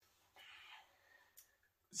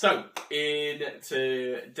So, in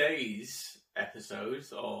today's episode,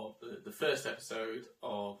 or the first episode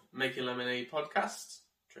of Making Lemonade podcast,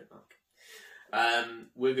 trademark,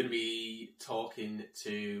 we're going to be talking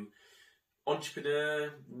to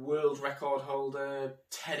entrepreneur, world record holder,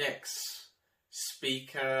 TEDx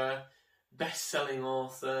speaker, best-selling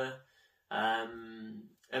author,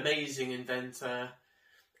 amazing inventor,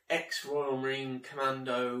 ex-Royal Marine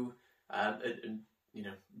Commando, and you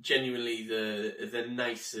know, genuinely the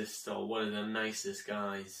nicest, or one of the nicest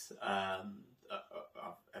guys I've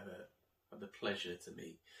ever had the pleasure to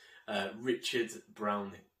meet, Richard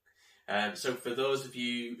Browning. So for those of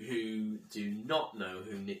you who do not know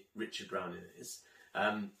who Richard Browning is,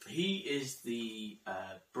 he is the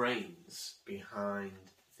brains behind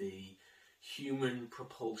the human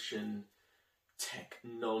propulsion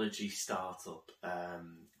technology startup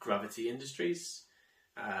Gravity Industries.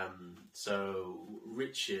 So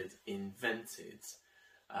Richard invented,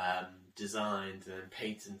 designed and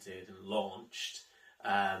patented and launched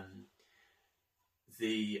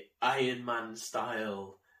the Iron Man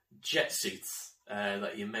style jet suits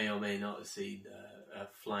that you may or may not have seen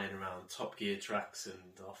flying around Top Gear tracks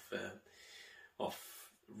and off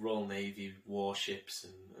Royal Navy warships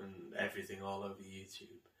and everything all over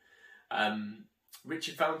YouTube.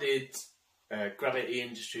 Richard founded Gravity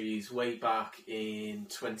Industries way back in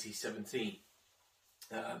 2017.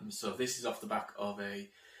 So this is off the back of a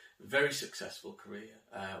very successful career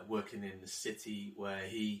working in the city, where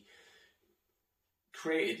he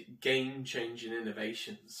created game-changing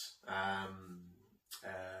innovations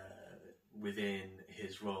within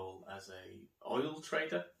his role as a oil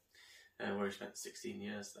trader, where he spent 16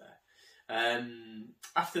 years there.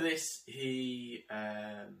 After this, he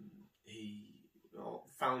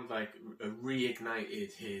found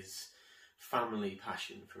reignited his family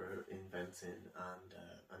passion for inventing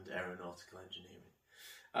and aeronautical engineering.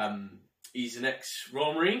 He's an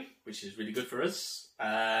ex-Royal Marine, which is really good for us.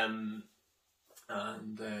 And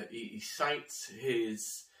he cites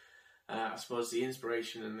his, I suppose, the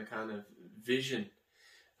inspiration and the kind of vision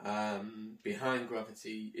behind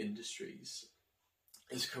Gravity Industries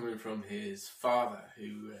is coming from his father,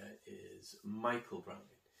 who is Michael Browning.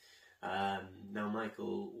 Now,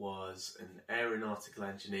 Michael was an aeronautical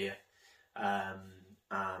engineer and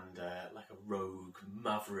like a rogue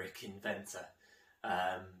maverick inventor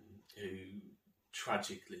who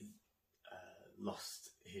tragically lost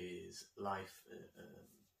his life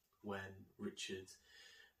when Richard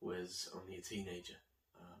was only a teenager.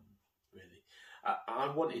 Really, I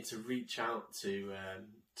wanted to reach out to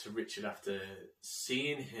Richard after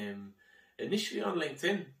seeing him initially on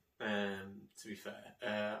LinkedIn. To be fair,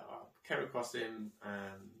 I came across him.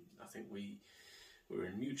 I think we were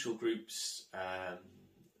in mutual groups.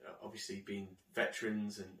 Obviously, being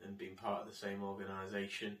veterans and being part of the same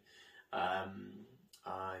organisation,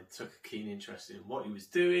 I took a keen interest in what he was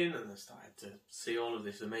doing, and I started to see all of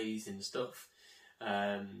this amazing stuff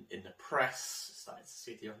in the press. Started to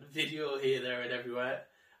see it on the video here, there, and everywhere.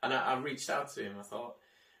 And I reached out to him. I thought,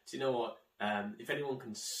 do you know what? If anyone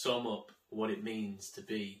can sum up what it means to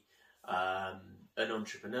be an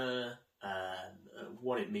entrepreneur,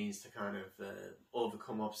 what it means to kind of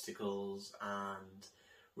overcome obstacles and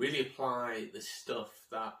really apply the stuff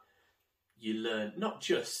that you learn, not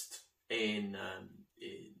just in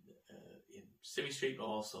Civvy Street, but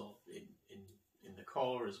also in the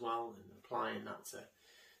core as well, and applying that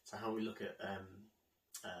to how we look at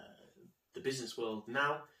the business world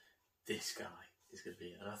now. This guy is going to be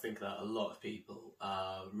it. And I think that a lot of people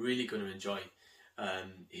are really going to enjoy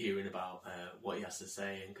hearing about what he has to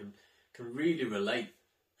say, and can really relate,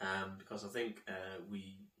 because I think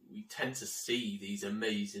we tend to see these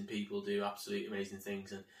amazing people do absolutely amazing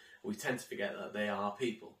things, and we tend to forget that they are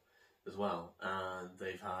people as well, and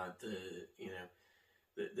they've had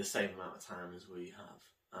the same amount of time as we have,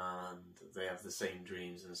 and they have the same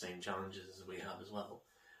dreams and the same challenges as we have as well,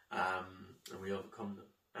 and we overcome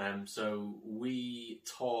them. So we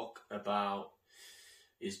talk about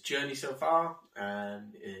his journey so far,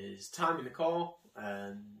 and his time in the core,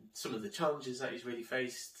 and some of the challenges that he's really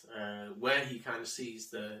faced, where he kind of sees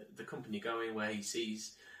the company going, where he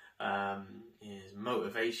sees his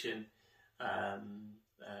motivation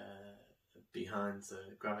behind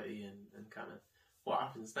Gravity, and kind of what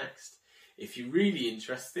happens next. If you're really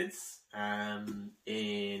interested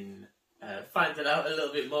in finding out a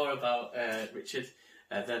little bit more about Richard,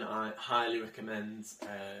 then I highly recommend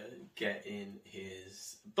getting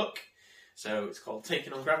his book. So it's called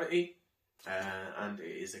Taking on Gravity, and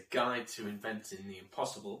it is a guide to inventing the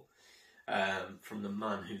impossible from the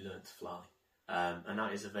man who learned to fly. And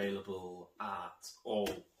that is available at all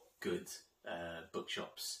good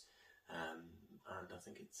bookshops, and I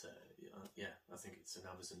think it's I think it's an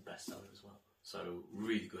Amazon bestseller as well. So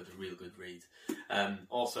really good, a real good read.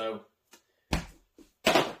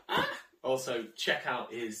 Also check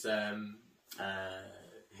out his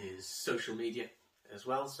social media as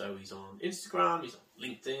well. So he's on Instagram, he's on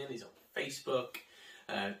LinkedIn, he's on Facebook,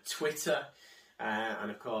 Twitter,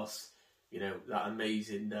 and of course, that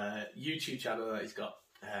amazing YouTube channel that he's got.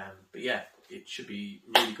 But yeah, it should be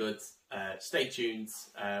really good. Stay tuned.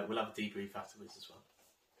 We'll have a debrief afterwards as well.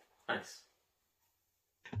 Thanks.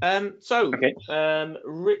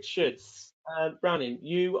 Richard Browning,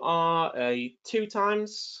 you are a 2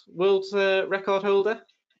 times world record holder.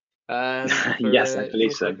 Yes, I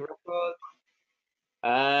believe so.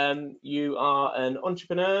 You are an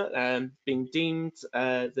entrepreneur, being deemed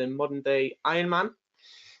the modern day Iron Man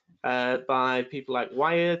by people like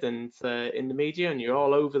Wired and in the media, and you're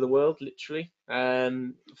all over the world, literally,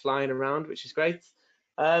 flying around, which is great.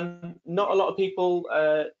 Not a lot of people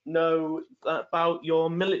know about your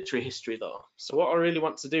military history, though. So what I really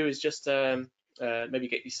want to do is just maybe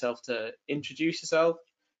get yourself to introduce yourself,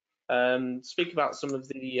 speak about some of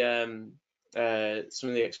the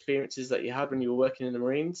experiences that you had when you were working in the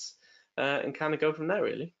Marines, and kind of go from there,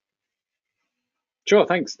 really. Sure,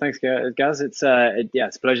 thanks, Gaz. It's a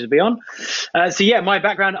pleasure to be on. My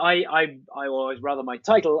background, or rather my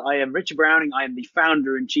title, I am Richard Browning. I am the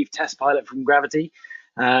founder and chief test pilot from Gravity,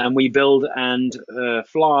 and we build and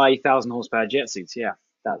fly 1,000 horsepower jet suits. Yeah,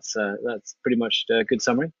 that's pretty much a good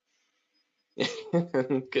summary.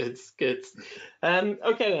 Good.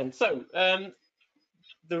 Okay then. So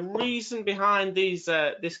the reason behind these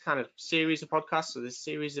this kind of series of podcasts, or this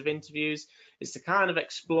series of interviews, is to kind of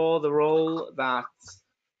explore the role that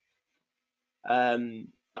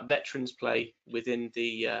veterans play within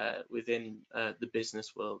the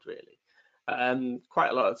business world, really.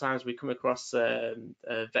 Quite a lot of times we come across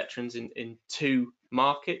veterans in 2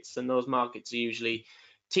 markets, and those markets are usually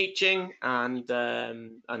teaching and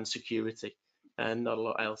security, and not a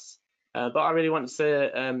lot else. But I really wanted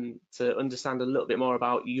to understand a little bit more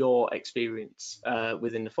about your experience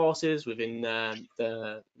within the forces, within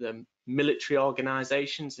the military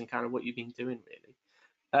organisations, and kind of what you've been doing, really.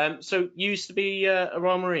 So you used to be a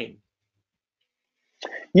Royal Marine?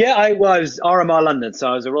 Yeah, I was RMR London, so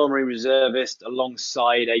I was a Royal Marine Reservist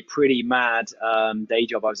alongside a pretty mad day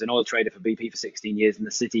job. I was an oil trader for BP for 16 years in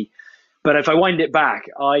the city. But if I wind it back,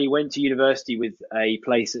 I went to university with a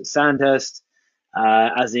place at Sandhurst,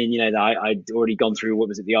 as in, I'd already gone through,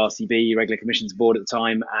 the RCB, Regular Commissions Board at the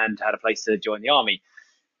time, and had a place to join the army.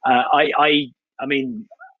 I mean,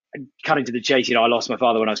 cutting to the chase, I lost my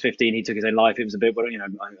father when I was 15. He took his own life. It was a bit,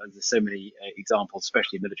 there's so many examples,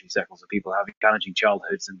 especially in military circles, of people having challenging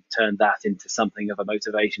childhoods and turned that into something of a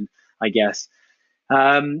motivation, I guess.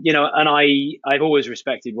 And I've always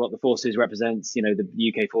respected what the forces represents,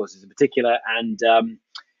 the UK forces in particular, and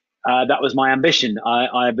that was my ambition.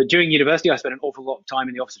 But during university, I spent an awful lot of time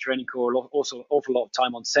in the Officer Training Corps, also an awful lot of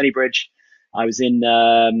time on Senny Bridge. I was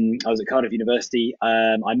at Cardiff University.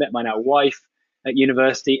 I met my now wife at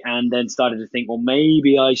university, and then started to think, well,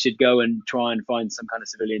 maybe I should go and try and find some kind of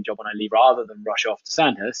civilian job when I leave, rather than rush off to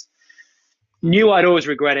Sandhurst. Knew I'd always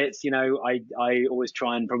regret it. I always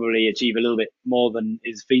try and probably achieve a little bit more than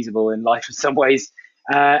is feasible in life in some ways.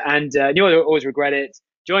 And knew I'd always regret it.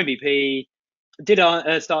 Joined BP. Did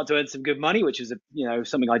start to earn some good money, which is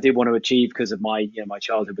something I did want to achieve because of my my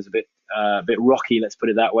childhood was a bit rocky, let's put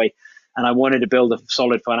it that way. And I wanted to build a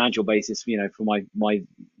solid financial basis, for my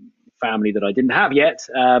family that I didn't have yet.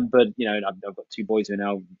 But I've got 2 boys who are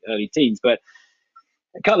now early teens. But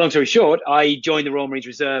cut long story short, I joined the Royal Marines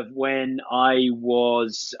Reserve when I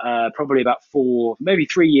was probably about 3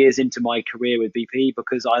 years into my career with BP,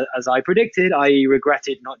 because as I predicted, I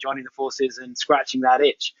regretted not joining the forces and scratching that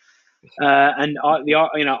itch. And the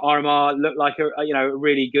RMR looked like a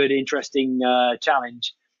really good, interesting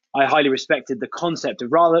challenge. I highly respected the concept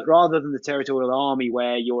of rather than the Territorial Army,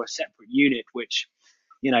 where you're a separate unit, which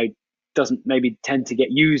doesn't maybe tend to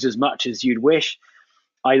get used as much as you'd wish.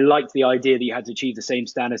 I liked the idea that you had to achieve the same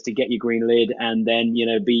standards to get your green lid, and then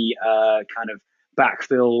be kind of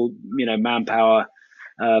backfill manpower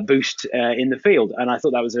boost in the field. And I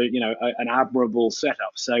thought that was an admirable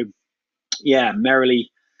setup. So yeah,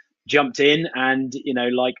 merrily jumped in, and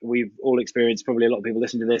like we've all experienced, probably a lot of people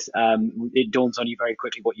listening to this, it dawns on you very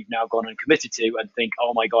quickly what you've now gone and committed to, and think,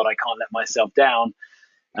 oh my god, I can't let myself down.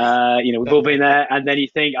 We've all been there, and then you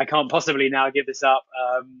think, I can't possibly now give this up.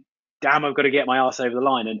 Damn, I've got to get my arse over the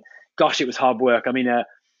line. And gosh, it was hard work. I mean,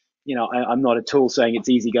 I'm not at all saying it's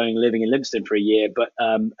easy going living in Lympstone for a year, but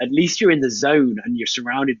at least you're in the zone and you're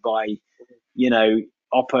surrounded by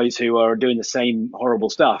oppos who are doing the same horrible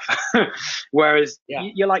stuff. Whereas Yeah.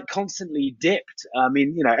 you're like constantly dipped. I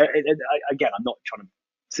mean, again, I'm not trying to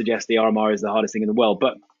suggest the RMR is the hardest thing in the world,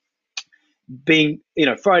 but being,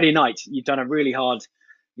 Friday night, you've done a really hard,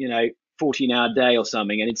 14-hour day or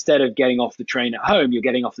something, and instead of getting off the train at home, you're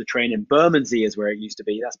getting off the train in Bermondsey is where it used to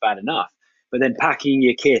be. That's bad enough. But then packing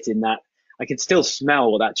your kit in that, I can still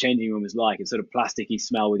smell what that changing room was like. It's sort of plasticky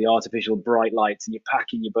smell with the artificial bright lights, and you're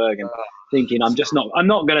packing your Bergen, thinking I'm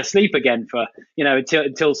not going to sleep again for,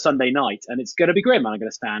 until Sunday night, and it's going to be grim. I'm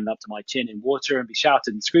going to stand up to my chin in water and be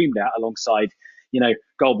shouted and screamed at alongside,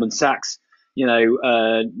 Goldman Sachs,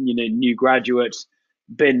 new graduate,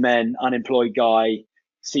 bin men, unemployed guy,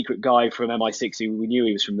 secret guy from MI6 who we knew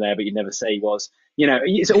he was from there, but you'd never say he was.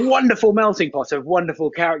 It's a wonderful melting pot of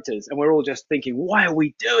wonderful characters, and we're all just thinking, why are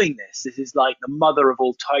we doing this? This is like the mother of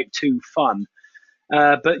all type 2 fun.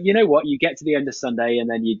 But you know what? You get to the end of Sunday, and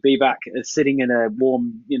then you'd be back sitting in a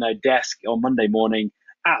warm, desk on Monday morning,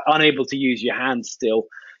 unable to use your hands still,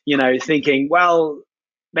 thinking, well,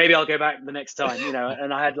 maybe I'll go back the next time,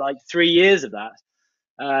 and I had like 3 years of that.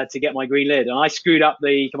 To get my green lid, and I screwed up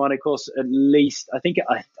the commando course at least. I think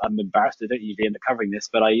I'm embarrassed. I don't usually end up covering this,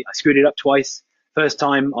 but I screwed it up twice. First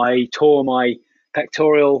time I tore my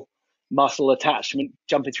pectoral muscle attachment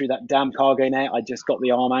jumping through that damn cargo net. I just got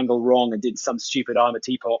the arm angle wrong and did some stupid I'm a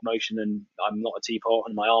teapot motion, and I'm not a teapot,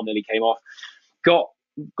 and my arm nearly came off. Got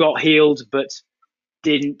healed, but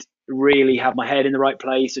didn't really have my head in the right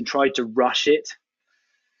place and tried to rush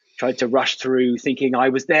through thinking I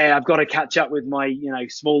was there. I've got to catch up with my,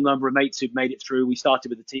 small number of mates who've made it through. We started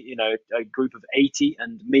with a group of 80,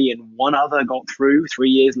 and me and one other got through 3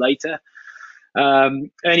 years later.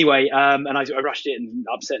 Anyway, and I rushed it and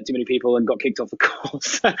upset too many people and got kicked off the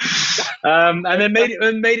course. And then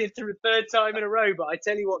made it through a third time in a row. But I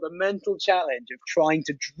tell you what, the mental challenge of trying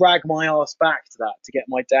to drag my ass back to that to get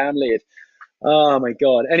my down lid. Oh my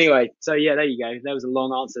God. Anyway, so yeah, there you go. That was a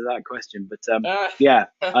long answer to that question, but yeah,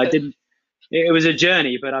 I didn't. It was a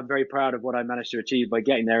journey, but I'm very proud of what I managed to achieve by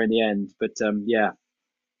getting there in the end. But yeah,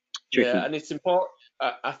 tricky. Yeah, and it's important.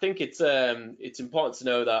 I think it's important to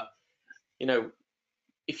know that,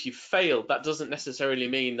 if you fail, that doesn't necessarily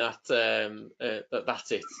mean that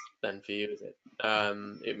that's it then for you, is it?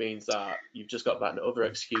 It means that you've just got that other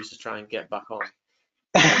excuse to try and get back on.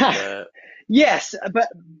 And, yes,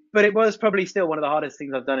 but it was probably still one of the hardest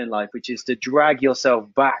things I've done in life, which is to drag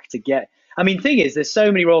yourself back to get. I mean, thing is, there's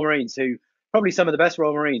so many Royal Marines who, probably some of the best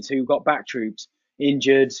Royal Marines who got back troops,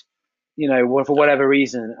 injured, for whatever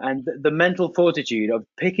reason, and the mental fortitude of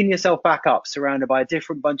picking yourself back up, surrounded by a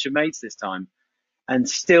different bunch of mates this time, and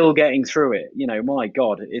still getting through it. My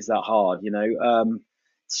God, is that hard?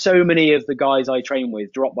 So many of the guys I train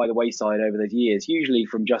with dropped by the wayside over the years, usually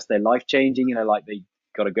from just their life changing, like they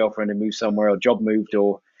got a girlfriend and moved somewhere, or job moved,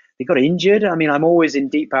 or they got injured. I mean, I'm always in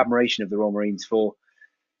deep admiration of the Royal Marines for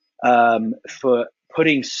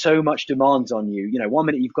putting so much demands on you. 1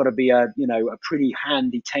 minute you've got to be a pretty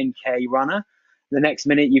handy 10K runner. The next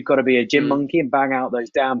minute you've got to be a gym monkey and bang out those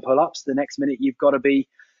damn pull-ups. The next minute you've got to be,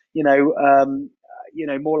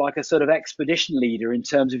 more like a sort of expedition leader in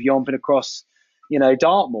terms of yomping across,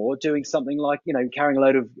 Dartmoor, doing something like, carrying a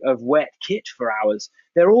load of wet kit for hours.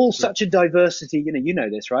 They're all such a diversity, you know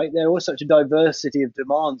this, right? They're all such a diversity of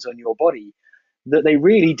demands on your body that they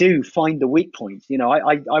really do find the weak point.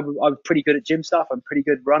 I'm pretty good at gym stuff. I'm pretty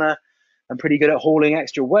good runner. I'm pretty good at hauling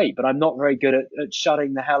extra weight, but I'm not very good at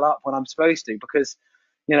shutting the hell up when I'm supposed to, because,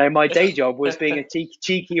 my day job was being a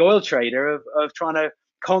cheeky oil trader of trying to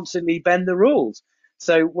constantly bend the rules.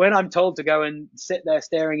 So when I'm told to go and sit there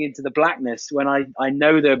staring into the blackness when I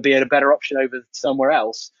know there'd be a better option over somewhere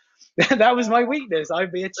else, that was my weakness.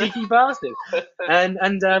 I'd be a cheeky bastard.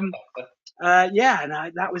 That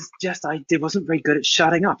was just, I wasn't very good at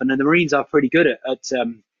shutting up. And then the Marines are pretty good at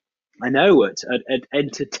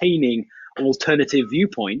entertaining alternative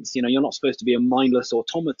viewpoints. You're not supposed to be a mindless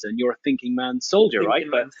automaton. You're a thinking man soldier, right?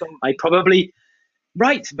 But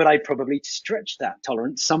I probably stretched that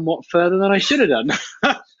tolerance somewhat further than I should have done.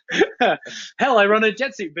 Hell, I run a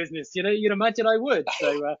jet suit business. You'd imagine I would.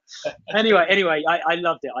 So anyway, I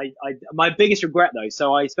loved it. My biggest regret though.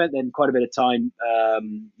 So I spent then quite a bit of time,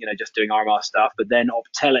 just doing RMR stuff. But then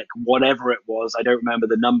Optelic, whatever it was, I don't remember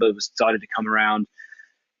the number, started to come around.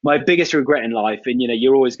 My biggest regret in life, and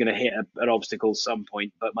you're always going to hit an obstacle at some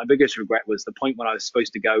point. But my biggest regret was the point when I was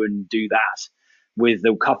supposed to go and do that with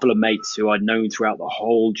a couple of mates who I'd known throughout the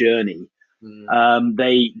whole journey.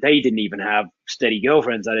 They didn't even have steady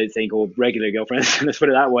girlfriends, I don't think, or regular girlfriends. Let's put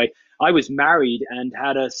it that way. I was married and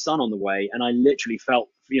had a son on the way, and I literally felt,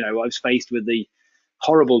 I was faced with the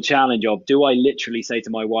horrible challenge of, do I literally say to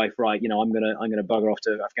my wife, right, I'm gonna bugger off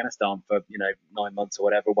to Afghanistan for 9 months or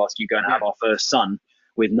whatever, whilst you go and have our first son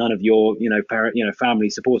with none of your family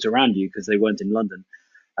support around you because they weren't in London,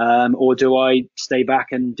 or do I stay back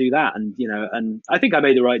and do that? And I think I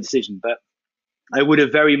made the right decision, but I would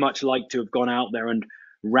have very much liked to have gone out there and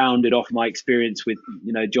rounded off my experience with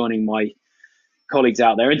joining my colleagues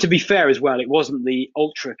out there. And to be fair as well, it wasn't the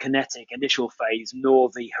ultra kinetic initial phase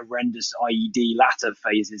nor the horrendous IED latter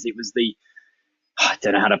phases. It was I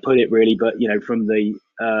don't know how to put it really, but from the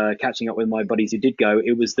catching up with my buddies who did go,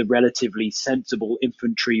 it was the relatively sensible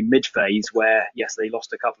infantry mid phase where, yes, they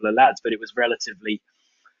lost a couple of lads, but it was relatively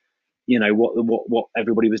what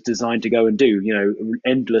everybody was designed to go and do,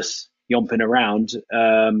 endless yomping around,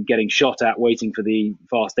 getting shot at, waiting for the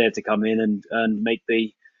fast air to come in and make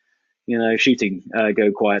the shooting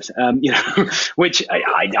go quiet, which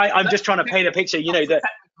I'm just trying to paint a picture, that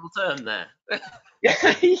technical term there.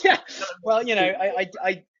 yeah. Well,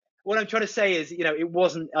 what I'm trying to say is, it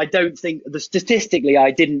wasn't, I don't think statistically,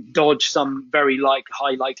 I didn't dodge some very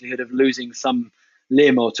high likelihood of losing some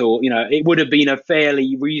limb or it would have been a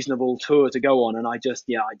fairly reasonable tour to go on. And I just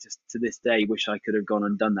to this day wish I could have gone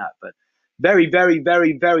and done that, but very, very,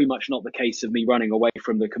 very, very much not the case of me running away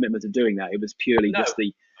from the commitment of doing that. It was purely just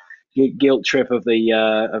the guilt trip of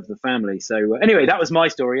the family. So anyway, that was my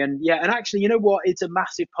story. And actually, you know what? It's a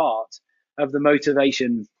massive part of the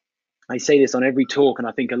motivation. I say this on every talk, and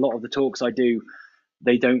I think a lot of the talks I do,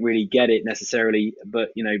 they don't really get it necessarily,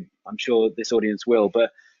 but I'm sure this audience will.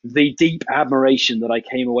 But the deep admiration that I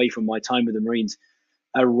came away from my time with the Marines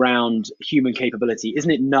around human capability. Isn't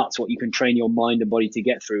it nuts what you can train your mind and body to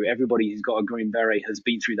get through? Everybody who's got a Green Beret has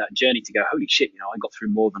been through that journey to go, holy shit, I got through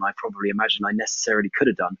more than I probably imagined I necessarily could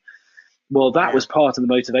have done. Well, that was part of the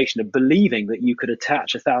motivation of believing that you could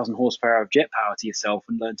attach 1,000 horsepower of jet power to yourself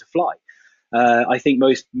and learn to fly. I think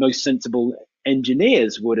most sensible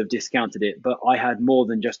engineers would have discounted it, but I had more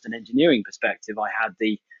than just an engineering perspective. I had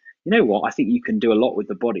I think you can do a lot with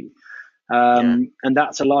the body. And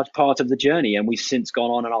that's a large part of the journey. And we've since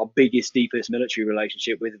gone on, and our biggest, deepest military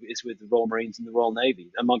relationship is with the Royal Marines and the Royal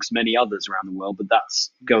Navy, amongst many others around the world. But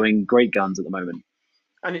that's going great guns at the moment.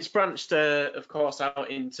 And it's branched, of course,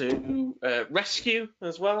 out into rescue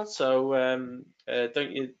as well. So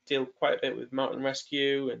don't you deal quite a bit with mountain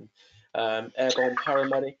rescue and airborne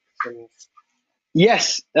paramedics? And...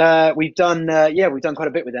 Yes, we've done quite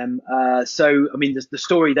a bit with them. So, I mean, the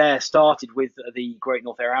story there started with the Great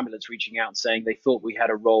North Air Ambulance reaching out and saying they thought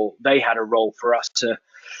they had a role for us to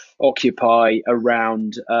occupy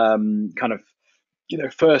around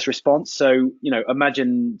first response. So,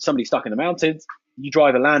 imagine somebody stuck in the mountains. You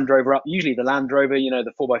drive a Land Rover up. Usually the Land Rover,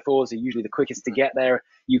 the 4x4s are usually the quickest to get there.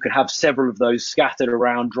 You can have several of those scattered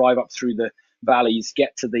around, drive up through the valleys,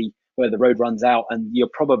 get to where the road runs out, and you're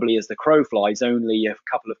probably, as the crow flies, only a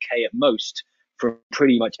couple of K at most from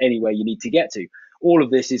pretty much anywhere you need to get to. All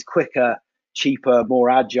of this is quicker, cheaper, more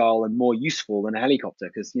agile, and more useful than a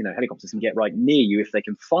helicopter, because helicopters can get right near you if they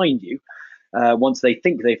can find you. Once they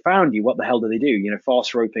think they found you, what the hell do they do?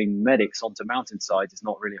 Fast roping medics onto mountainsides is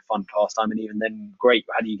not really a fun pastime, and even then, great.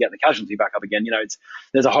 How do you get the casualty back up again?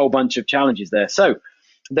 There's a whole bunch of challenges there. So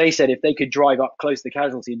they said if they could drive up close to the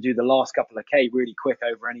casualty and do the last couple of K really quick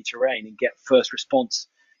over any terrain and get first response,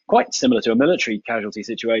 quite similar to a military casualty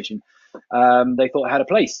situation, they thought it had a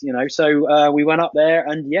place. So we went up there,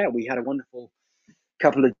 and we had a wonderful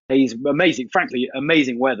couple of days,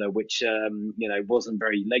 amazing weather, which wasn't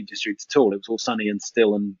very Lake District at all. It was all sunny and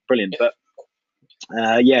still and brilliant. But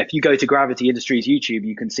if you go to Gravity Industries YouTube,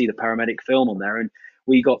 you can see the paramedic film on there. And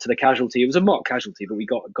we got to the casualty. It was a mock casualty, but we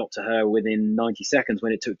got to her within 90 seconds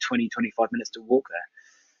when it took 20-25 minutes to walk there.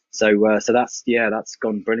 So that's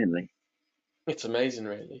gone brilliantly. It's amazing,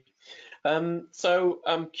 really. So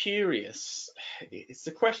I'm curious. It's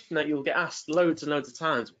the question that you'll get asked loads and loads of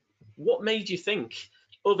times. What made you think,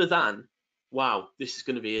 other than, wow, this is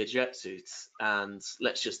going to be a jet suit and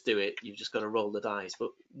let's just do it, you've just got to roll the dice, but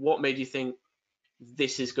what made you think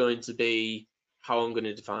this is going to be how I'm going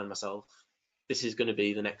to define myself? This is going to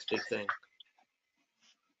be the next big thing?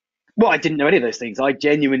 Well, I didn't know any of those things. I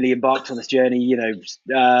genuinely embarked on this journey.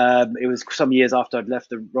 It was some years after I'd left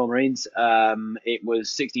the Royal Marines. It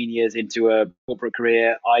was 16 years into a corporate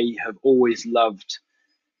career. I have always loved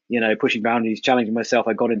pushing boundaries, challenging myself.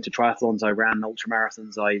 I got into triathlons. I ran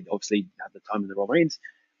ultramarathons. I obviously had the time in the Royal Marines.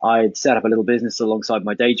 I'd set up a little business alongside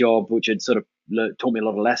my day job, which had sort of taught me a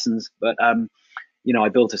lot of lessons. But, I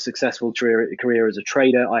built a successful career as a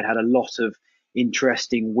trader. I'd had a lot of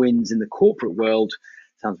interesting wins in the corporate world.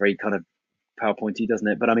 Sounds very kind of PowerPointy, doesn't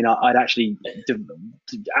it? But I mean, I'd actually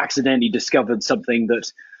accidentally discovered something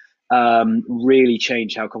that really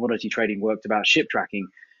changed how commodity trading worked about ship tracking.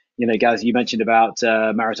 Gaz, you mentioned about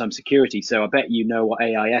maritime security. So I bet you know what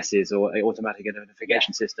AIS is, or automatic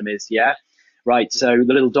identification system is. Yeah, right. So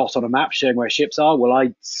the little dot on a map showing where ships are. Well,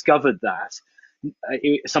 I discovered that.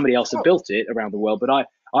 Somebody else had built it around the world, but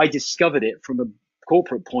I discovered it from a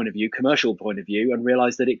corporate point of view, commercial point of view, and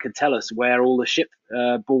realized that it could tell us where all the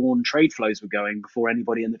ship-borne trade flows were going before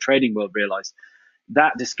anybody in the trading world realized.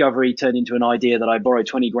 That discovery turned into an idea that I borrowed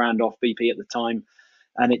 20 grand off BP at the time,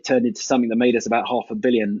 and it turned into something that made us about $500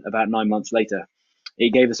 million about 9 months later.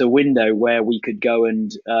 It gave us a window where we could go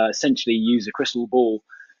and essentially use a crystal ball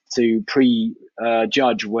to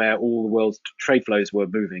prejudge where all the world's trade flows were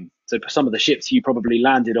moving. So for some of the ships you probably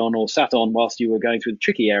landed on or sat on whilst you were going through the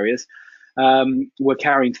tricky areas, were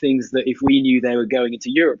carrying things that if we knew they were going into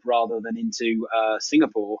Europe rather than into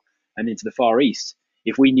Singapore and into the Far East,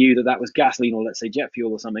 if we knew that that was gasoline or let's say jet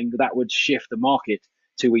fuel or something, that would shift the market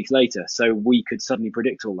 2 weeks later. So we could suddenly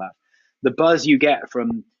predict all that. The buzz you get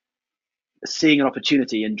from seeing an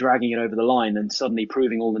opportunity and dragging it over the line and suddenly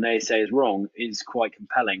proving all the naysayers wrong is quite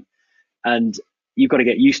compelling. And you've got to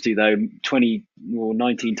get used to, though, 20 or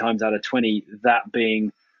 19 times out of 20, that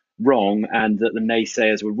being wrong and that the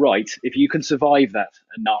naysayers were right. If you can survive that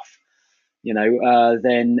enough,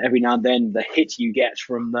 then every now and then the hit you get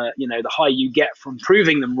from the high you get from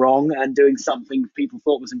proving them wrong and doing something people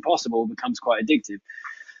thought was impossible becomes quite addictive.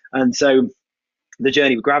 And so the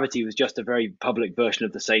journey with Gravity was just a very public version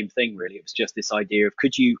of the same thing, really. It was just this idea of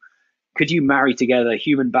could you marry together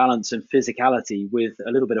human balance and physicality with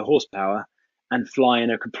a little bit of horsepower and fly in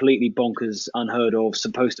a completely bonkers, unheard of,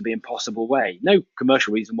 supposed to be impossible way? No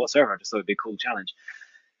commercial reason whatsoever. I just thought it'd be a cool challenge.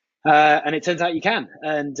 And it turns out you can.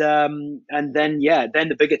 And then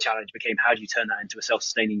the bigger challenge became how do you turn that into a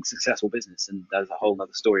self-sustaining, successful business? And there's a whole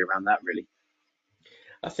other story around that, really.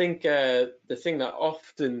 I think the thing that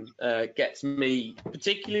often gets me,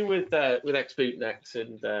 particularly with Ex-Bootlegs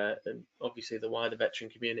and obviously the wider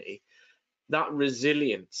veteran community, that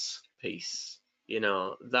resilience piece,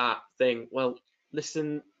 that thing. Well,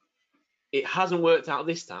 listen, it hasn't worked out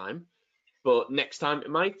this time, but next time it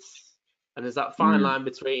might. And there's that fine line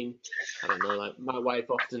between, I don't know, like my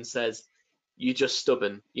wife often says, you're just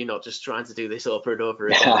stubborn. You're not just trying to do this over and over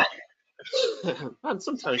again. And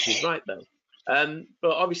sometimes she's right, though.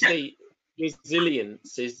 But obviously,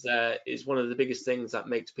 resilience is one of the biggest things that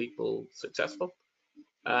makes people successful.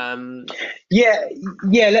 Let me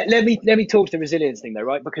talk to the resilience thing, though,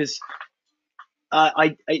 right? Because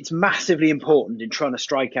it's massively important in trying to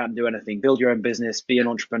strike out and do anything, build your own business, be an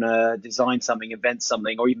entrepreneur, design something, invent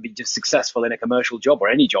something, or even be just successful in a commercial job or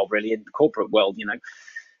any job really in the corporate world.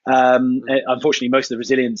 Unfortunately, most of the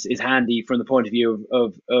resilience is handy from the point of view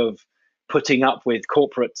of putting up with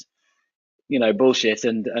corporate bullshit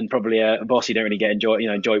and probably a boss you don't really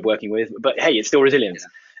enjoy working with, but hey, it's still resilience.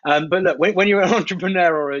 But look, when you're an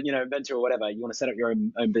entrepreneur or inventor or whatever, you want to set up your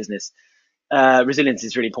own business, resilience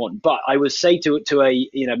is really important. But I would say to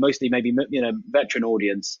a mostly maybe veteran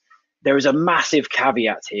audience, there is a massive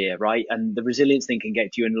caveat here, right? And the resilience thing can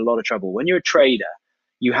get you in a lot of trouble. When you're a trader,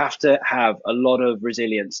 you have to have a lot of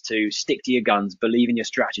resilience to stick to your guns, believe in your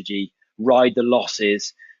strategy, ride the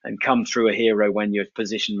losses, and come through a hero when your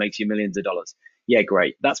position makes you millions of dollars. Yeah,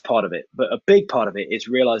 great. That's part of it. But a big part of it is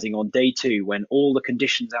realizing on day two, when all the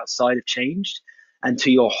conditions outside have changed, and to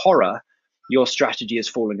your horror, your strategy is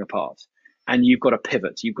falling apart. And you've got to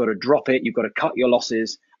pivot. You've got to drop it. You've got to cut your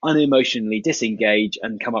losses, unemotionally disengage,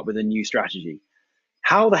 and come up with a new strategy.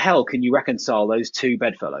 How the hell can you reconcile those two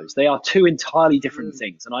bedfellows? They are two entirely different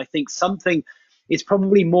things. And I think something is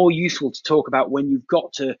probably more useful to talk about when you've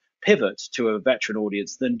got to pivot to a veteran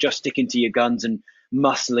audience than just sticking to your guns and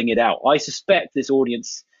muscling it out. I suspect this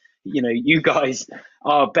audience, you guys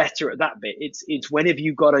are better at that bit. It's whenever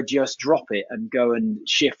you've got to just drop it and go and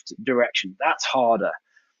shift direction. That's harder,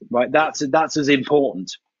 right? That's as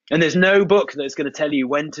important. And there's no book that's going to tell you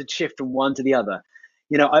when to shift from one to the other.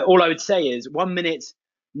 All I would say is 1 minute,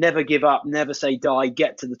 never give up, never say die,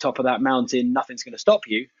 get to the top of that mountain, nothing's going to stop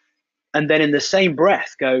you. And then in the same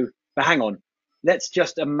breath go, but hang on, let's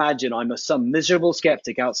just imagine I'm some miserable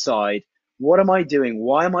skeptic outside. What am I doing?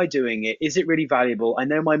 Why am I doing it? Is it really valuable? I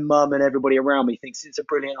know my mum and everybody around me thinks it's a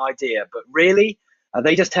brilliant idea, but really, are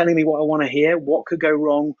they just telling me what I want to hear? What could go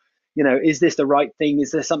wrong? Is this the right thing?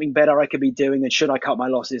 Is there something better I could be doing? And should I cut my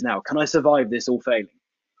losses now? Can I survive this all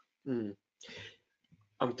failing?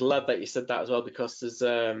 I'm glad that you said that as well, because there's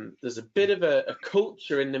a bit of a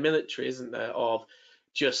culture in the military, isn't there, of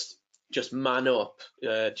just man up,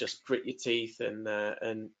 just grit your teeth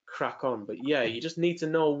and crack on. But yeah, you just need to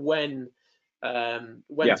know when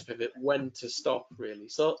to pivot, when to stop, really.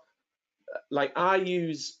 So like I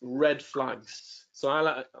use red flags. So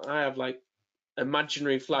I have like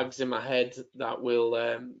imaginary flags in my head that will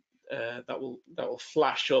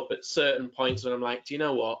flash up at certain points when I'm like, do you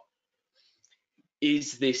know what?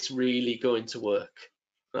 Is this really going to work?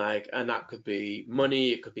 Like, and that could be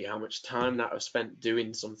money, it could be how much time that I've spent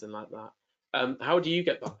doing something like that. How do you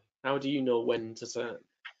get by? How do you know when to turn?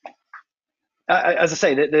 As I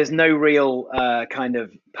say, there's no real kind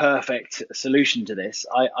of perfect solution to this.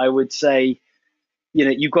 I would say,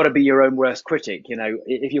 you've got to be your own worst critic.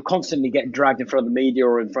 If you're constantly getting dragged in front of the media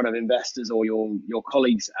or in front of investors or your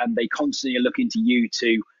colleagues, and they constantly are looking to you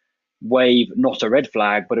to wave not a red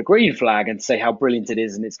flag but a green flag and say how brilliant it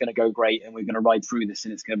is and it's going to go great and we're going to ride through this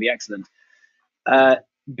and it's going to be excellent,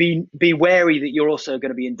 be wary that you're also going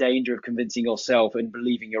to be in danger of convincing yourself and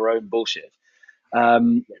believing your own bullshit.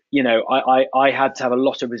 I had to have a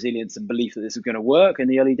lot of resilience and belief that this was going to work in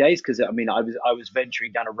the early days, because I was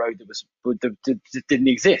venturing down a road that didn't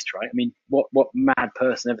exist, right? I mean, what mad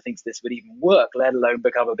person ever thinks this would even work, let alone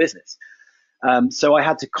become a business? So I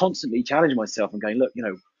had to constantly challenge myself and going, look,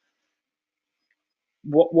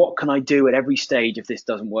 what can I do at every stage if this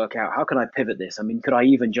doesn't work out? How can I pivot this? I mean, could I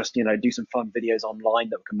even just do some fun videos online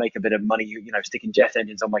that can make a bit of money, sticking jet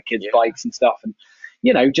engines on my kids' bikes and stuff, and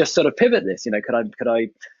just sort of pivot this? Could I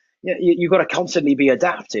you've got to constantly be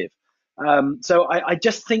adaptive. So I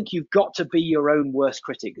just think you've got to be your own worst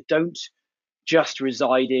critic. Don't just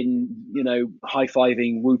reside in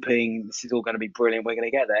high-fiving, whooping, this is all going to be brilliant, we're going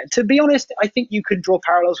to get there. To be honest, I think you can draw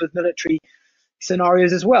parallels with military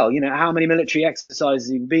scenarios as well. How many military exercises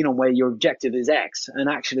you've been on where your objective is X and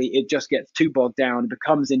actually it just gets too bogged down,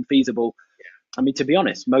 becomes infeasible. I mean, to be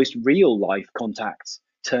honest, most real life contacts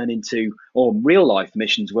turn into, or real life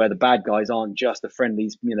missions where the bad guys aren't just the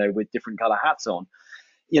friendlies, with different color hats on.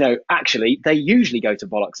 Actually they usually go to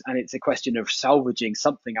bollocks, and it's a question of salvaging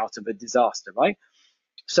something out of a disaster, right?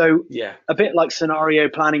 So a bit like scenario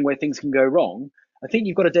planning where things can go wrong, I think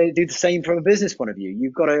you've got to do the same from a business point of view.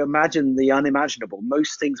 You've got to imagine the unimaginable.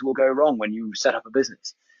 Most things will go wrong when you set up a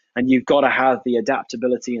business, and you've got to have the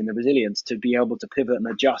adaptability and the resilience to be able to pivot and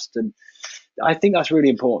adjust. And I think that's really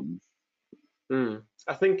important.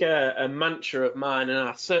 I think a mantra of mine, and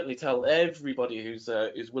I certainly tell everybody who's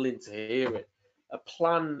willing to hear it, a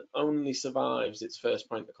plan only survives its first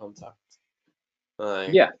point of contact.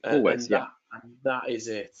 Always. And that is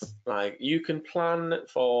it. Like, you can plan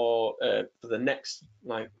for the next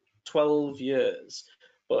 12 years,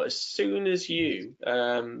 but as soon as you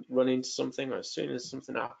run into something, or as soon as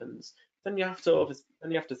something happens, then you have to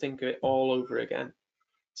think of it all over again.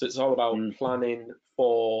 So it's all about planning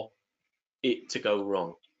for it to go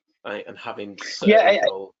wrong, right? And having certain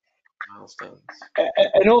goals, milestones,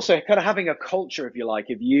 and also kind of having a culture, if you like,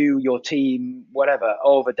 of you, your team, whatever,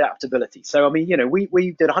 of adaptability. So I mean,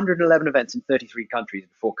 we did 111 events in 33 countries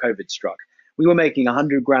before COVID struck. We were making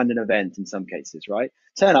 $100,000 an event in some cases, right?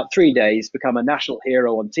 Turn up 3 days, become a national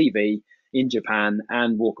hero on TV in Japan,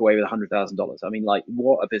 and walk away with $100,000. I mean,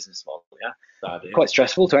 what a business model! Yeah, quite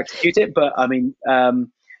stressful to execute it, but I mean,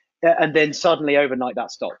 and then suddenly overnight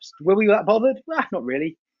that stops. Were we that bothered? Not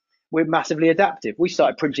really. We're massively adaptive. We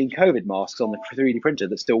started printing COVID masks on the 3D printer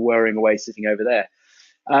that's still whirring away, sitting over there.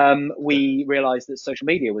 We realized that social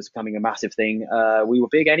media was becoming a massive thing. We were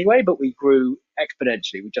big anyway, but we grew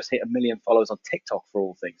exponentially. We just hit 1 million followers on TikTok, for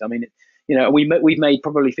all things. I mean, we've made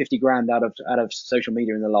probably $50,000 out of social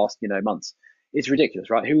media in the last months. It's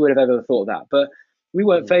ridiculous, right? Who would have ever thought that? But we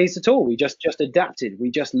weren't phased at all. We just adapted. We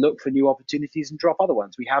just look for new opportunities and drop other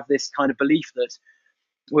ones. We have this kind of belief that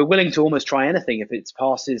we're willing to almost try anything if it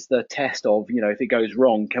passes the test of, if it goes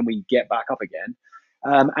wrong, can we get back up again?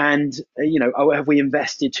 Have we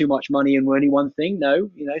invested too much money in only one thing? No.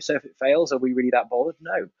 So if it fails, are we really that bothered?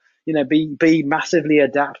 No. Be massively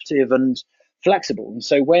adaptive and flexible. And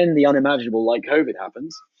so when the unimaginable, like COVID,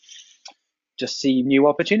 happens, just see new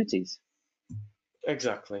opportunities.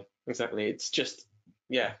 Exactly. It's just,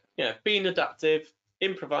 being adaptive,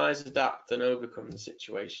 improvise, adapt, and overcome the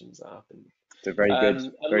situations that happen. It's a very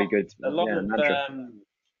good mantra. A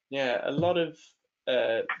lot of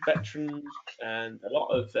veterans and a lot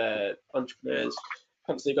of entrepreneurs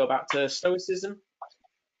constantly go back to stoicism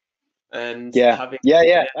and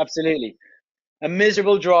absolutely. A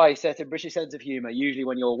miserable, dry British sense of humour. Usually,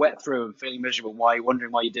 when you're wet through and feeling miserable,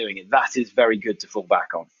 wondering why you're doing it, that is very good to fall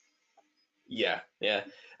back on. Yeah.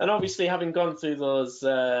 And obviously, having gone through those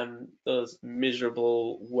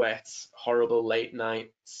miserable, wet, horrible late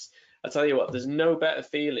nights, I tell you what, there's no better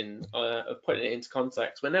feeling of putting it into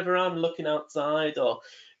context. Whenever I'm looking outside or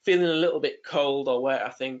feeling a little bit cold or wet, I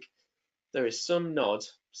think there is some nod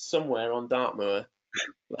somewhere on Dartmoor.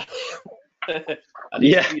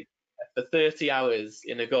 for 30 hours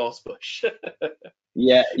in a gorse bush.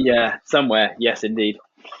 Yeah, somewhere. Yes, indeed.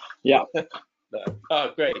 Yeah.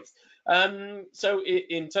 Oh, great. So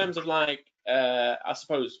in terms of like, I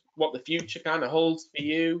suppose what the future kind of holds for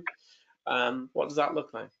you, what does that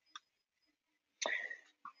look like?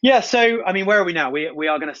 Yeah, so I mean, where are we now? We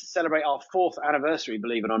are going to celebrate our 4th anniversary,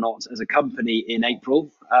 believe it or not, as a company in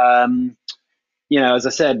April. As I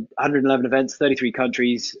said, 111 events, 33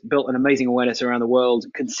 countries, built an amazing awareness around the world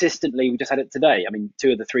consistently. We just had it today. I mean,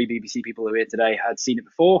 2 of the 3 BBC people who are here today had seen it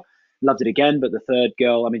before, loved it again, but the third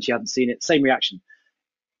girl, I mean, she hadn't seen it. Same reaction.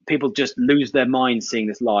 People just lose their minds seeing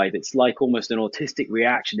this live. It's like almost an autistic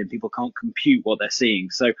reaction, and people can't compute what they're seeing.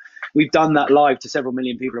 So we've done that live to several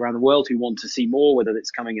million people around the world who want to see more, whether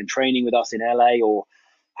it's coming and training with us in LA or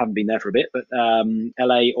haven't been there for a bit, but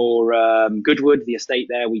LA or Goodwood, the estate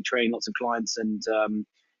there. We train lots of clients and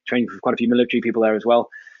training for quite a few military people there as well.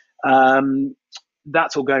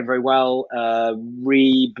 That's all going very well.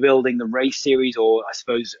 Rebuilding the race series, or I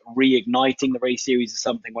suppose reigniting the race series, is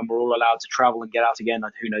something when we're all allowed to travel and get out again.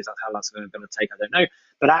 Who knows how that's going to take? I don't know.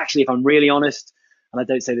 But actually, if I'm really honest, and I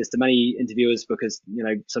don't say this to many interviewers because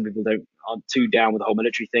some people aren't too down with the whole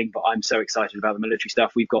military thing, but I'm so excited about the military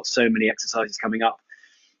stuff. We've got so many exercises coming up.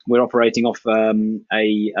 We're operating off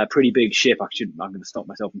a pretty big ship. I'm going to stop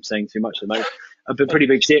myself from saying too much at the moment. A pretty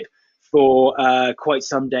big ship for quite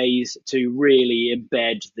some days to really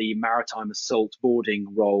embed the maritime assault boarding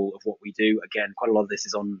role of what we do. Again, quite a lot of this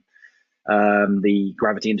is on the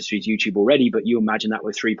Gravity Industries YouTube already, but you imagine that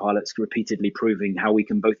with 3 pilots repeatedly proving how we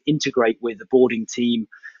can both integrate with the boarding team,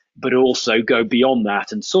 but also go beyond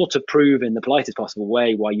that and sort of prove in the politest possible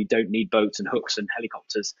way why you don't need boats and hooks and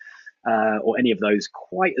helicopters or any of those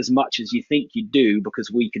quite as much as you think you do,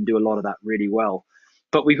 because we can do a lot of that really well.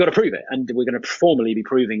 But we've got to prove it, and we're going to formally be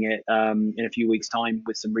proving it in a few weeks' time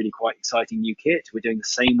with some really quite exciting new kit. We're doing the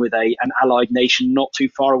same with an allied nation not too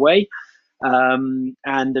far away, and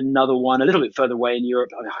another one a little bit further away in Europe.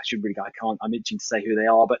 I'm itching to say who they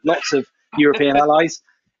are, but lots of European allies,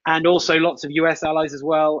 and also lots of US allies as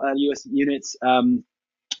well, US units.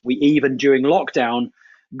 We even, during lockdown,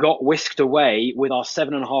 got whisked away with our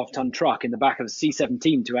 7.5-ton truck in the back of a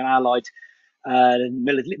C-17 to an allied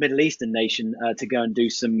Middle Eastern nation to go and do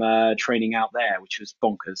some training out there, which was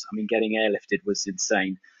bonkers. I mean, getting airlifted was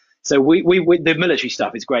insane. So we the military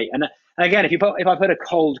stuff is great. And again, if I put a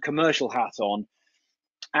cold commercial hat on,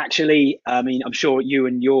 actually, I mean, I'm sure you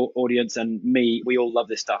and your audience and me, we all love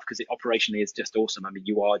this stuff because it operationally is just awesome. I mean,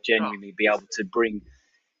 you are genuinely be able to bring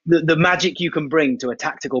the magic you can bring to a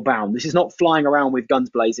tactical bound. This is not flying around with guns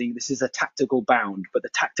blazing. This is a tactical bound, but the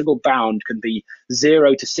tactical bound can be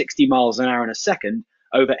 0 to 60 miles an hour in a second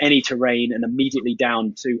over any terrain and immediately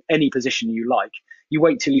down to any position you like. You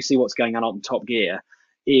wait till you see what's going on Top Gear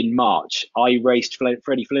in March. I raced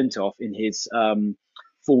Freddie Flintoff in his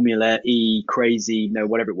Formula E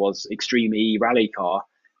whatever it was, Extreme E rally car,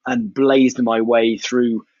 and blazed my way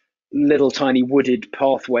through little tiny wooded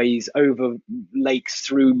pathways over lakes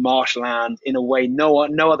through marshland in a way no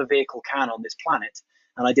other vehicle can on this planet.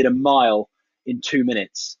 And I did a mile in 2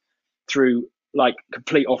 minutes through like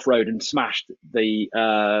complete off-road and smashed the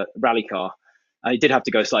rally car. I did have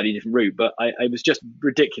to go a slightly different route, but it was just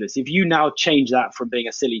ridiculous. If you now change that from being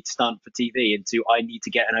a silly stunt for TV into I need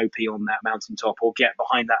to get an OP on that mountaintop or get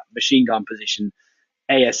behind that machine gun position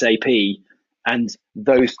ASAP, and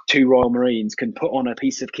those 2 Royal Marines can put on a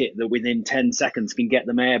piece of kit that within 10 seconds can get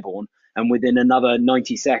them airborne, and within another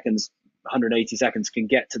 90 seconds, 180 seconds can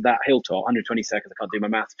get to that hilltop, 120 seconds, I can't do my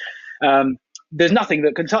maths. There's nothing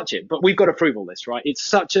that can touch it, but we've got to prove all this, right? It's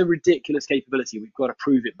such a ridiculous capability. We've got to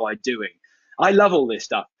prove it by doing. I love all this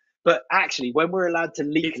stuff, but actually when we're allowed to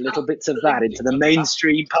leak little bits of that into the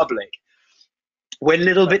mainstream public, when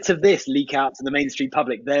little bits of this leak out to the mainstream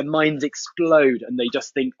public, their minds explode and they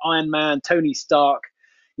just think Iron Man, Tony Stark.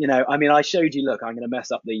 I mean, I showed you. Look, I'm going to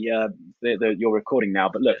mess up the your recording now,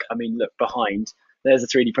 but look behind. There's a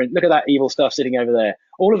 3D print. Look at that evil stuff sitting over there.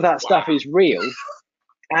 All of that stuff is real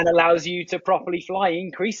and allows you to properly fly,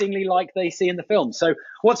 increasingly like they see in the film. So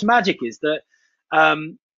what's magic is that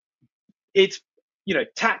it's.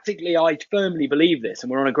 Tactically, I firmly believe this, and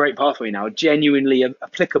we're on a great pathway now, genuinely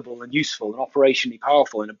applicable and useful and operationally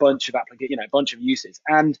powerful in a bunch of uses,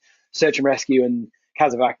 and search and rescue and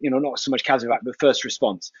CASEVAC, not so much CASEVAC, but first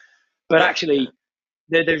response. But actually,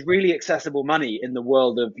 there's really accessible money in the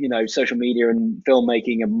world of, social media and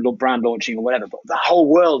filmmaking and brand launching or whatever. But the whole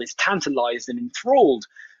world is tantalized and enthralled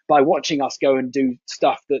by watching us go and do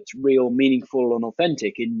stuff that's real, meaningful, and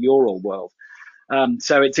authentic in your old world.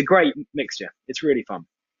 So it's a great mixture. It's really fun.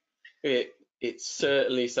 It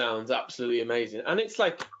certainly sounds absolutely amazing. And it's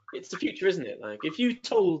like, it's the future, isn't it? Like, if you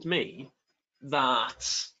told me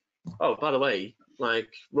that, oh, by the way, like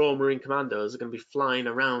Royal Marine Commandos are going to be flying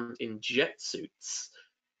around in jet suits,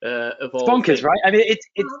 of It's all bonkers, things. right? I mean, it's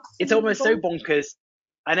Absolutely almost so bonkers.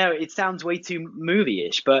 I know it sounds way too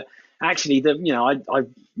movie-ish, but actually, I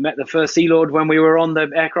met the first Sea Lord when we were on the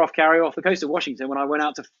aircraft carrier off the coast of Washington when I went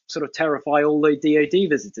out to sort of terrify all the DoD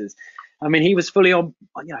visitors. I mean, he was fully on,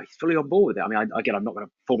 he's fully on board with it. I mean, again, I'm not going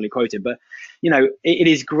to formally quote him, but it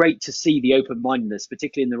is great to see the open-mindedness,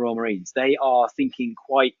 particularly in the Royal Marines. They are thinking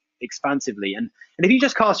quite expansively, and if you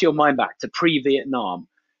just cast your mind back to pre-Vietnam,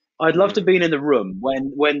 I'd love to have been in the room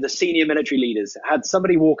when the senior military leaders had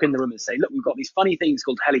somebody walk in the room and say, look, we've got these funny things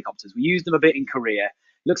called helicopters. We use them a bit in Korea.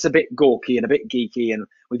 Looks a bit gawky and a bit geeky, and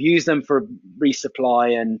we've used them for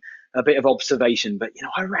resupply and a bit of observation. But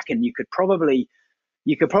I reckon you could probably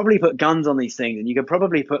put guns on these things, and you could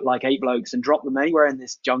probably put like 8 blokes and drop them anywhere in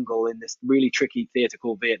this jungle in this really tricky theater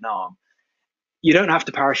called Vietnam. You don't have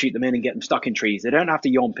to parachute them in and get them stuck in trees. They don't have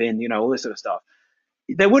to yomp in, all this sort of stuff.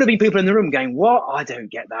 There would have been people in the room going, what? I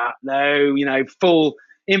don't get that. No, full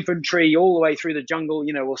infantry all the way through the jungle.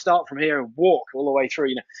 We'll start from here and walk all the way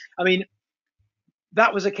through. I mean,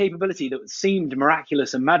 that was a capability that seemed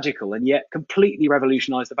miraculous and magical, and yet completely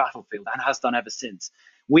revolutionized the battlefield and has done ever since.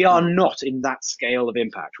 We are not in that scale of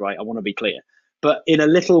impact, right? I want to be clear. But in a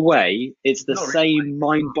little way, it's the same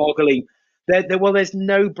mind-boggling. There's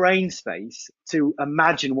no brain space to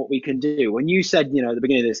imagine what we can do. When you said, at the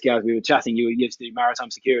beginning of this, Gareth, we were chatting, you used to do maritime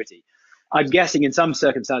security. I'm guessing in some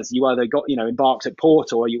circumstances you either got, embarked at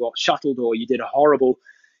port, or you got shuttled, or you did a horrible,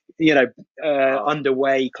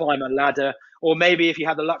 underway, climb a ladder, or maybe if you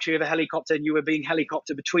had the luxury of a helicopter and you were being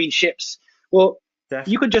helicoptered between ships. Well,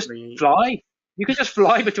 definitely. You could just fly. You could just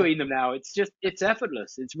fly between them now. It's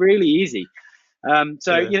effortless. It's really easy.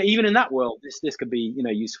 Even in that world, this could be,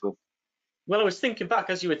 useful. Well, I was thinking back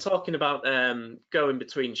as you were talking about going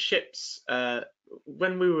between ships.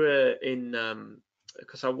 When we were in,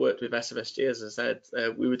 because I worked with SMSG, as I said,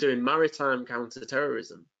 we were doing maritime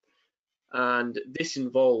counter-terrorism. And this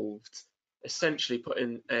involved essentially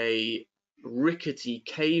putting a rickety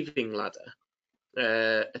caving ladder,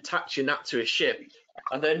 attaching that to a ship,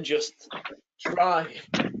 and then just try.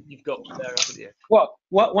 You've got me there, haven't you? What?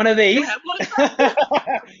 One of these? Yeah,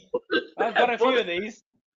 I've got a few of these.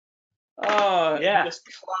 Oh, yeah. Just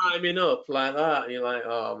climbing up like that, and you're like,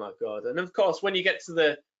 oh my god. And of course, when you get to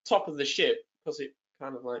the top of the ship, because it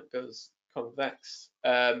kind of like goes convex,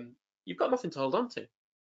 you've got nothing to hold on to.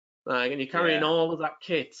 And you're carrying all of that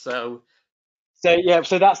kit, so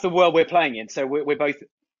that's the world we're playing in. So we're both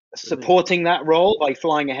supporting that role by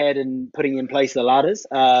flying ahead and putting in place the ladders,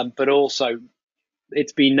 but also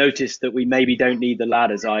it's been noticed that we maybe don't need the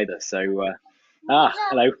ladders either. So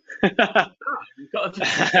hello.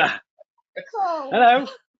 Hello.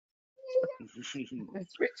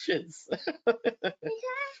 It's Richards.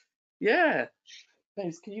 Yeah.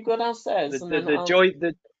 Thanks. Can you go downstairs?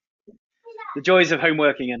 The joys of home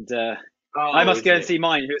working, and I must go and see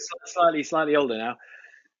mine, who's slightly older now.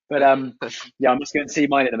 But I must go and see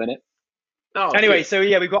mine in a minute. Anyway, good. So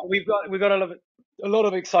we've got a lot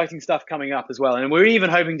of exciting stuff coming up as well, and we're even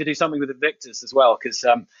hoping to do something with Invictus as well, because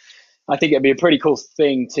I think it'd be a pretty cool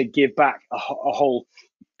thing to give back a whole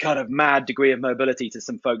kind of mad degree of mobility to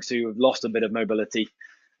some folks who have lost a bit of mobility.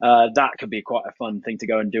 That could be quite a fun thing to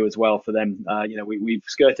go and do as well for them. We've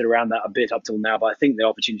skirted around that a bit up till now, but I think the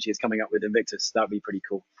opportunity is coming up with Invictus. That'd be pretty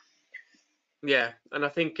cool. Yeah, and I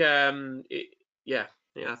think I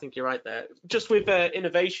think you're right there. Just with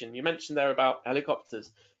innovation, you mentioned there about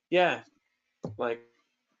helicopters. Yeah, and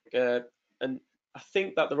I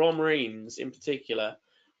think that the Royal Marines in particular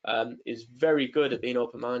is very good at being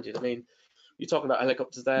open-minded. I mean, you're talking about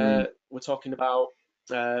helicopters there. We're talking about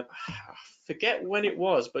I forget when it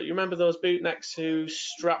was, but you remember those bootnecks who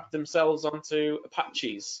strapped themselves onto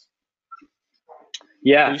Apaches?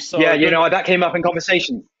 Yeah, that came up in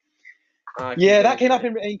conversation. That came up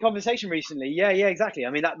in conversation recently. Yeah, exactly.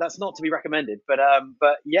 I mean, that's not to be recommended, but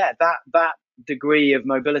yeah, that degree of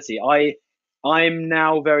mobility, I'm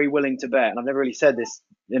now very willing to bet, and I've never really said this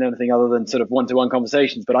in anything other than sort of one-to-one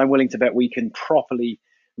conversations, but I'm willing to bet we can properly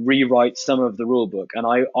rewrite some of the rule book. And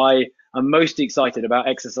I am most excited about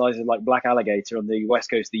exercises like Black Alligator on the west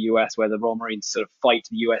coast of the US, where the Royal Marines sort of fight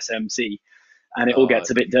the USMC, and it all gets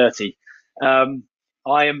a bit dirty.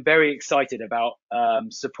 I am very excited about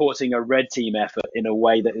supporting a red team effort in a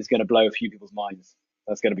way that is going to blow a few people's minds.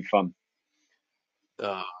 That's going to be fun.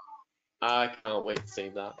 I can't wait to see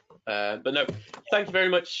that. But no, thank you very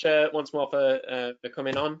much once more for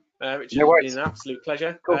coming on, Richard. No worries. It's been an absolute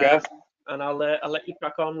pleasure. Cool, guys. And I'll let you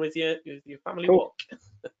crack on with your family walk. Yeah.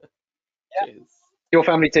 Cheers. Your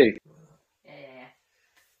family too? Yeah.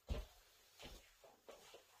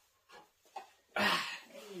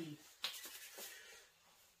 Hey.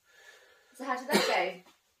 So how did that go?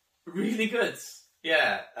 Really good.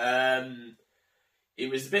 Yeah. It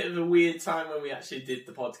was a bit of a weird time when we actually did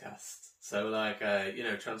the podcast. So, like,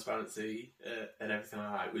 transparency and everything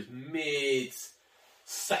like that. It was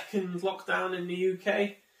mid-second lockdown in the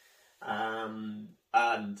UK. And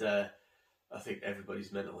I think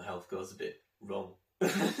everybody's mental health goes a bit wrong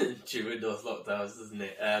during those lockdowns, doesn't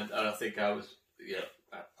it? And I think I was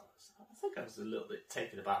a little bit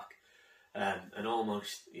taken aback and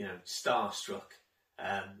almost, starstruck,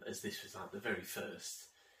 as this was like the very first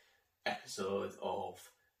episode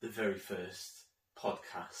of the very first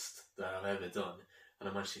podcast that I've ever done, and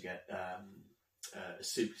I managed to get a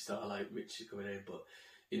superstar like Richard coming in. But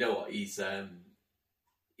you know what? He's done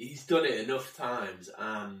it enough times,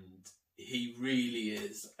 and he really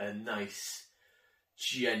is a nice,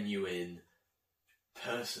 genuine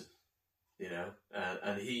person, and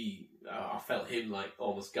I felt him like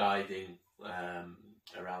almost guiding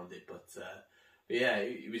around it, but yeah,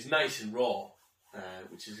 it was nice and raw,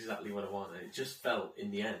 which is exactly what I wanted. It just felt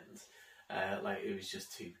in the end like it was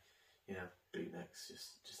just two, bootnecks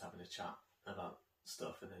just having a chat about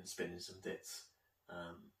stuff and then spinning some dits.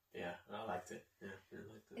 Yeah, I liked it. Yeah, I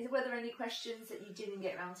liked it. Were there any questions that you didn't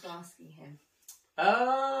get around to asking him?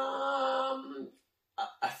 I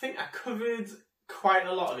think I covered quite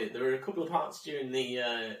a lot of it. There were a couple of parts during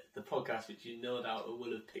the podcast which you no doubt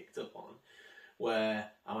will have picked up on,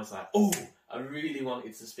 where I was like, oh, I really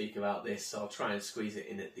wanted to speak about this, so I'll try and squeeze it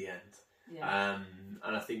in at the end. Yeah.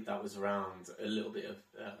 And I think that was around a little bit of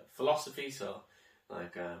philosophy. So,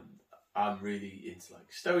 like, I'm really into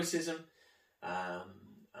like Stoicism, and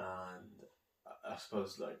I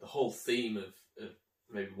suppose like the whole theme of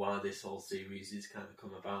maybe why this whole series has kind of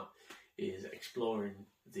come about is exploring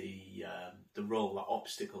the role that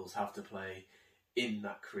obstacles have to play in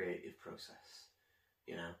that creative process,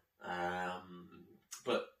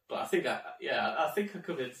 But I think I think I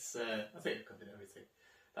covered everything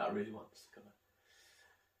that I really wanted to cover.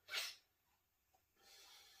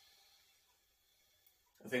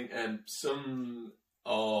 I think some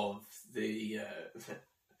of the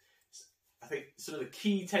I think some of the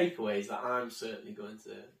key takeaways that I'm certainly going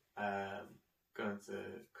to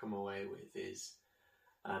come away with is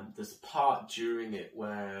there's a part during it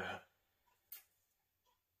where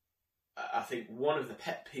I think one of the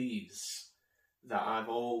pet peeves that I've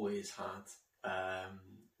always had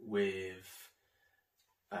with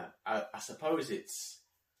I suppose it's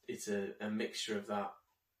a mixture of that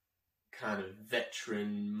kind of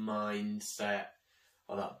veteran mindset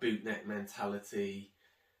or that bootneck mentality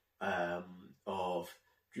of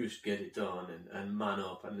just get it done and man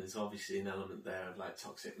up, and there's obviously an element there of like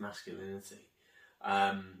toxic masculinity,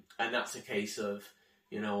 and that's a case of,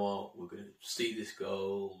 you know what, we're going to see this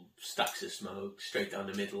goal, stacks of smoke straight down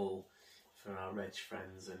the middle for our reg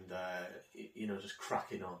friends, and just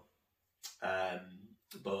cracking on.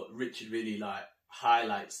 But Richard really like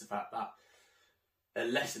highlights the fact that a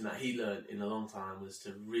lesson that he learned in a long time was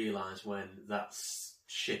to realise when that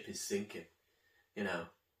ship is sinking,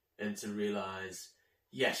 and to realise,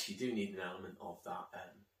 yes, you do need an element of that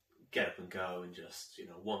get up and go and just,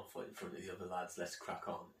 one foot in front of the other lads, let's crack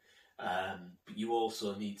on. But you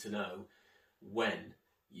also need to know when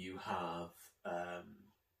you have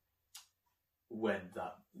when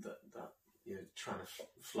that trying to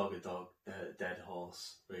flog a dead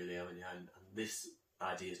horse, really, and this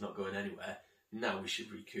idea is not going anywhere. Now we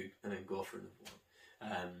should recoup and then go for another one.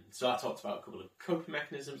 So I talked about a couple of coping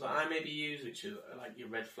mechanisms that I maybe use, which are like your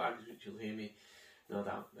red flags, which you'll hear me no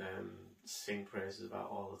doubt sing praises about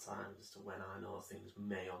all the time as to when I know things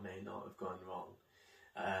may or may not have gone wrong.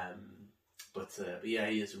 But yeah,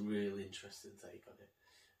 he has a real interesting take on it.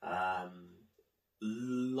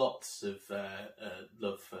 Lots of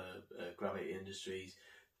love for Gravity Industries.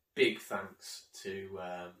 Big thanks to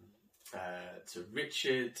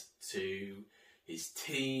Richard, to his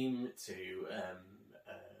team, to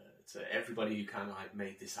everybody who kind of like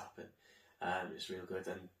made this happen. It's real good.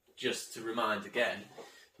 And just to remind again,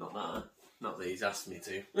 not that he's asked me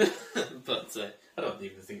to, but I don't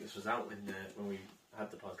even think this was out when we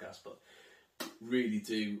had the podcast, but really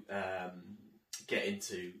do get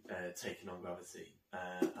into taking on Gravity,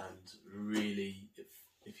 and really,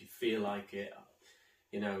 if you feel like it,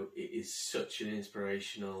 it is such an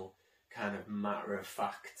inspirational kind of matter of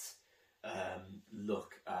fact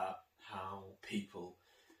look at how people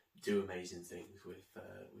do amazing things with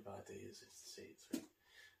ideas. It's to see it through.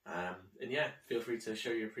 And yeah, feel free to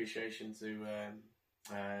show your appreciation to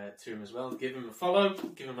him as well. Give him a follow,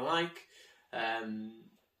 give him a like.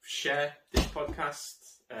 Share this podcast.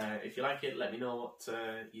 If you like it, let me know what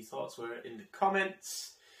your thoughts were in the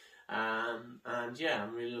comments. And yeah,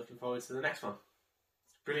 I'm really looking forward to the next one.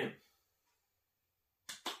 It's brilliant.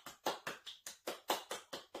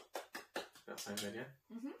 That sounds good,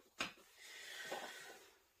 yeah? Mhm.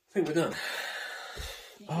 I think we're done.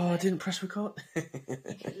 You Oh, could, I like, didn't press record. You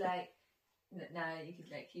could now you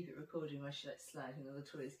could keep it recording while she sliding all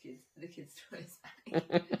the kids' toys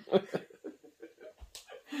back.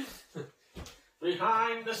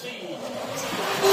 Behind the scenes.